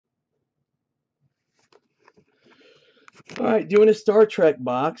All right, doing a Star Trek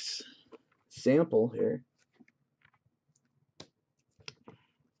box sample here.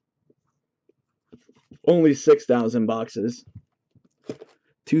 Only 6,000 boxes.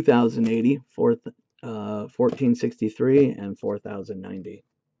 2,080, 1463, and 4,090.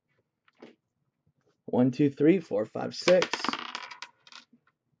 1, 2, 3, 4, 5, 6.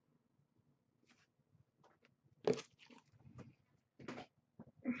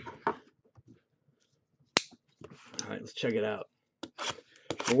 All right, let's check it out.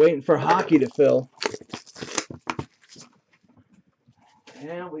 We're waiting for hockey to fill.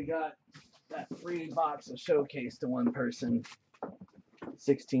 And we got that free box of Showcase to one person.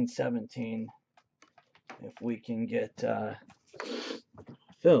 1617. If we can get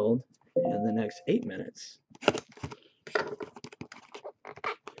filled in the next 8 minutes.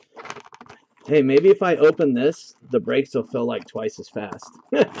 Hey, maybe if I open this, the brakes will fill like twice as fast.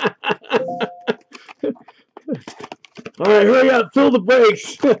 All right, hurry up, fill the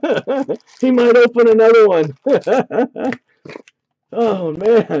brakes. He might open another one. Oh,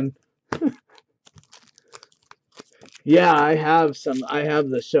 man. Yeah, I have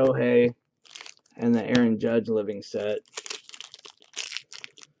the Shohei and the Aaron Judge living set.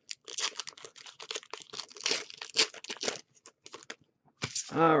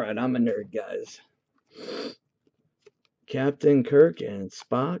 All right, I'm a nerd, guys. Captain Kirk and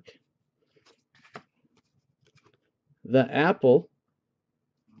Spock. The Apple.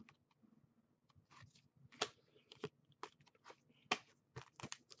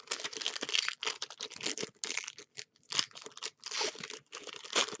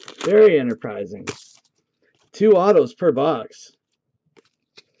 Very enterprising. 2 autos per box.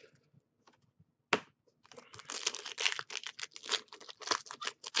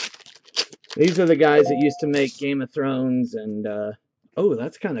 These are the guys that used to make Game of Thrones and, oh,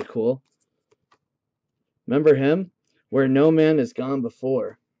 that's kind of cool. Remember him? Where No Man Has Gone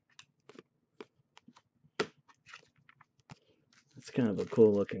Before. That's kind of a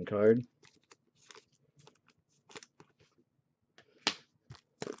cool looking card.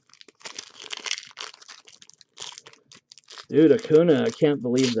 Dude, Acuna, I can't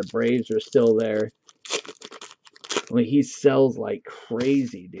believe the Braves are still there. I mean, he sells like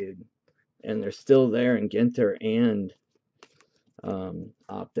crazy, dude. And they're still there in Ginter and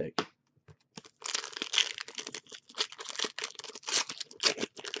Optic.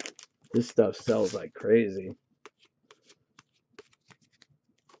 This stuff sells like crazy.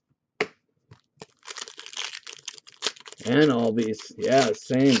 And Albies, yeah,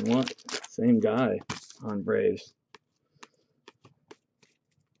 same one, same guy on Braves.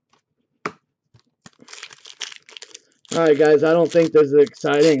 All right, guys, I don't think this is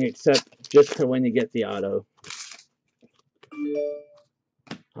exciting except just for when you get the auto.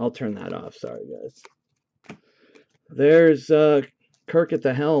 I'll turn that off. Sorry, guys. There's Kirk at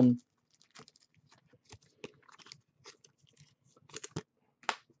the helm.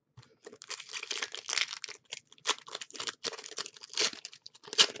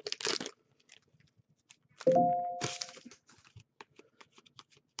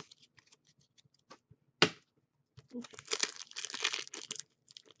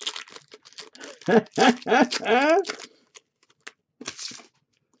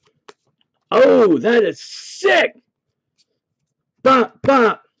 Oh, that is sick! Bop,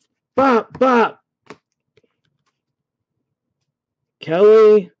 bop, bop, bop.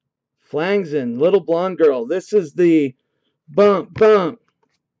 Kelly Flangson, little blonde girl. This is the bump, bump.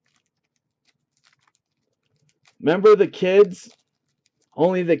 Remember the kids?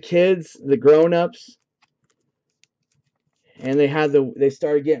 Only the kids, the grown-ups, and they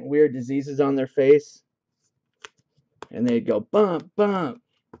started getting weird diseases on their face, and they'd go bump, bump.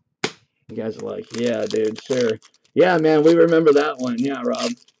 You guys are like, yeah, dude, sure. Yeah, man, we remember that one. Yeah,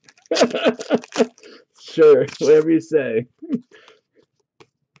 Rob. Sure, whatever you say.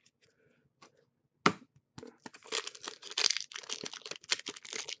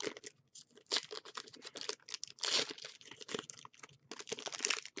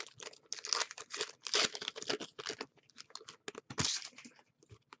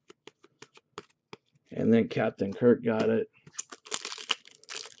 And then Captain Kirk got it.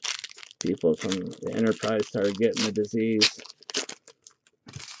 People from the Enterprise started getting the disease.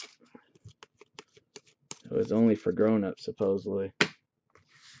 It was only for grown-ups, supposedly.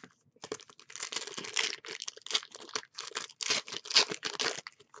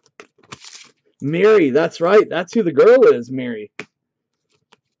 Mary, that's right. That's who the girl is, Mary.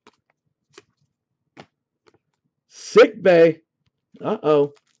 Sick bay.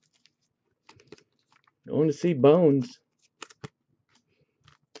 Uh-oh. Going to see Bones.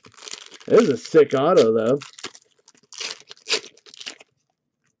 This is a sick auto, though.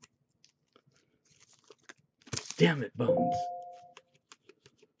 Damn it, Bones.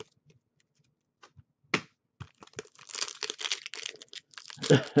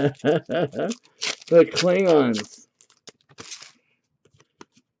 The Klingons.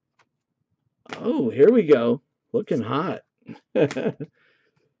 Oh, here we go. Looking hot.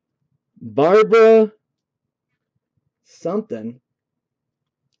 Barbara something.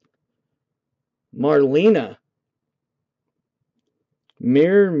 Marlena.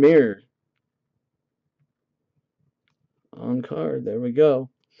 Mirror, mirror. On card. There we go.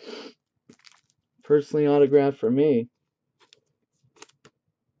 Personally autographed for me.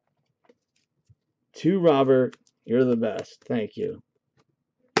 To Robert. You're the best. Thank you.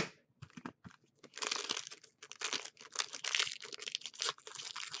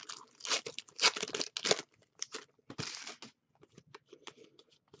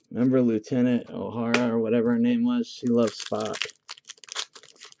 Remember Lieutenant O'Hara or whatever her name was? She loved Spock.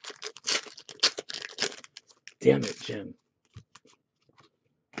 Damn it, Jim.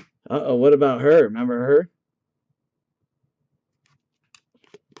 Uh-oh, what about her? Remember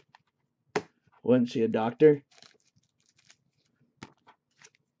her? Wasn't she a doctor?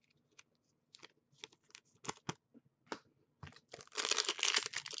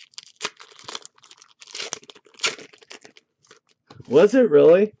 Was it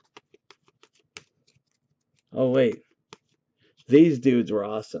really? Oh, wait. These dudes were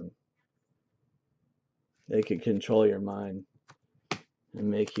awesome. They could control your mind and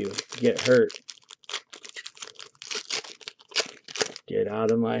make you get hurt. Get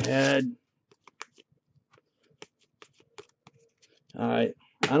out of my head. Alright.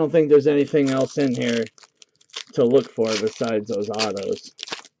 I don't think there's anything else in here to look for besides those autos.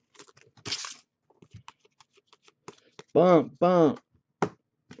 Bump, bump.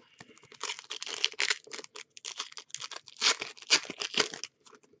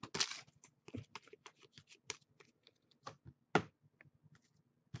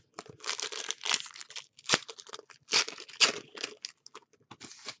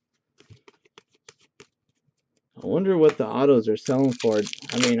 I wonder what the autos are selling for.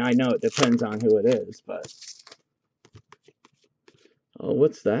 I mean, I know it depends on who it is, but... Oh,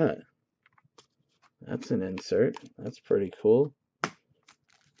 what's that? That's an insert. That's pretty cool.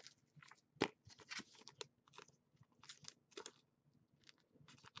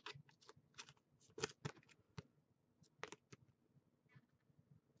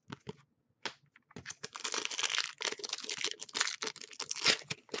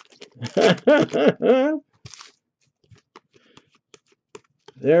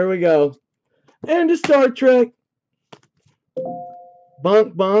 There we go. And to Star Trek.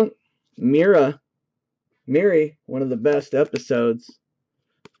 Bunk Bunk. Miri, one of the best episodes.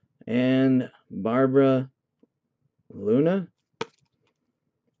 And Barbara Luna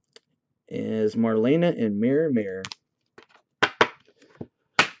is Marlena in Mirror, Mirror.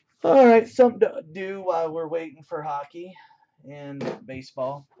 All right, something to do while we're waiting for hockey and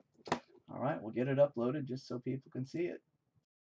baseball. All right, we'll get it uploaded just so people can see it.